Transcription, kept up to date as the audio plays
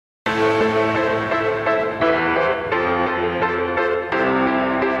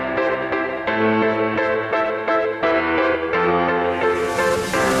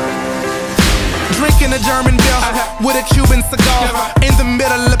German beer with a Cuban cigar. In the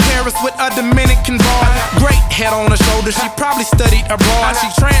middle of Paris with a Dominican bar. Great head on her shoulder, she probably studied abroad. She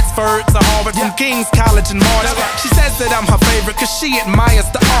transferred to Harvard from King's College in March. She says that I'm her favorite cause she admires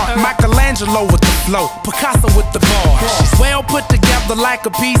the art. Michelangelo with the flow, Picasso with the bar. She's well put together like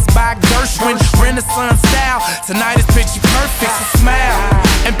a piece by Gershwin, Renaissance style. Tonight is picture perfect, so smile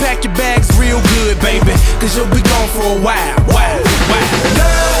and pack your bags real good, baby, cause you'll be gone for a while. Girl,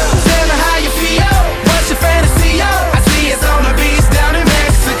 tell me how you feel. What's your fantasy, yo? I see it's on the beach down in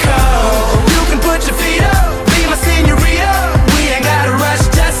Mexico. You can put your feet up, be my senorita. We ain't gotta rush,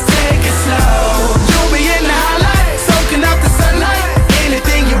 just take it slow. You'll be in the highlight, soaking up the sunlight.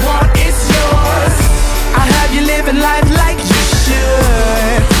 Anything you want, it's yours. I have you living life like you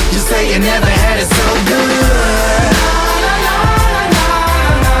should. You say you never had it so good.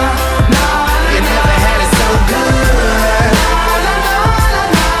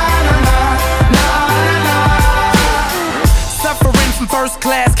 First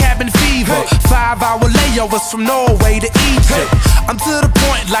class cabin fever, 5-hour layovers from Norway to Egypt. I'm to the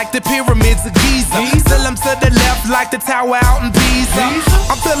point like the pyramids of Giza. Still I'm to the left like the tower out in Pisa.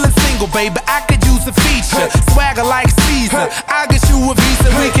 I'm feeling single, baby, I could use a feature. Swagger like Caesar, I'll get you a visa.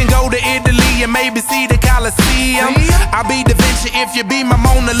 We can go to Italy and maybe see the Colosseum. I'll be Da Vinci if you be my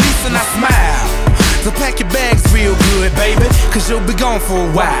Mona Lisa and I smile. So pack your bags real good, baby, cause you'll be gone for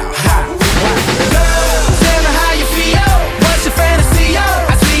a while. Girl, tell me how you feel. What's your fantasy, yo?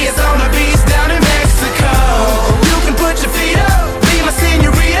 I see it's on the beach down in Mexico. You can put your feet up, be my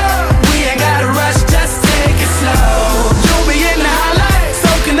senorita. We ain't gotta rush, just take it slow. You'll be in the highlight,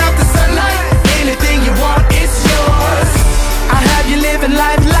 soaking up the sunlight. Anything you want, it's yours. I have you living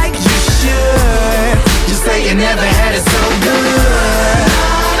life like you should. You say you never had it so good.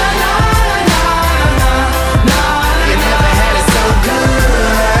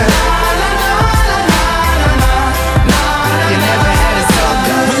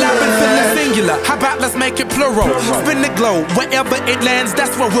 How about let's make it plural? Spin the globe, wherever it lands,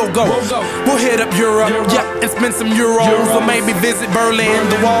 that's where we'll go. We'll hit up Europe, yeah, and spend some euros. Or maybe visit Berlin,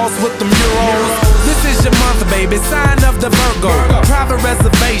 the walls with the murals. This is your month, baby, sign of the Virgo. Private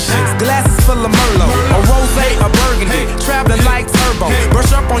reservations, glasses full of Merlot. A rosé, a burgundy, traveling like turbo.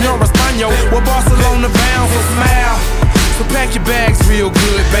 Brush up on your Espanol, we're Barcelona bound, so smile. So pack your bags real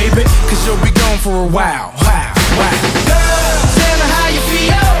good, baby, cause you'll be gone for a while. Girl, tell me how you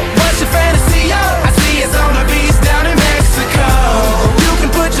feel. What's your fantasy, yo? I see it's on the beach down in Mexico. You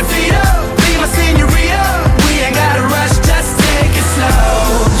can put your feet up, be my senorita. We ain't gotta rush, just take it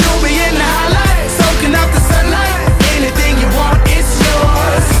slow. You'll be in the highlight, soaking up the sunlight. Anything you want, it's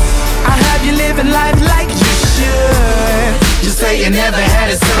yours. I have you living life like you should. You say you never had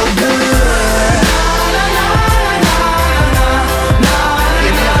it so good.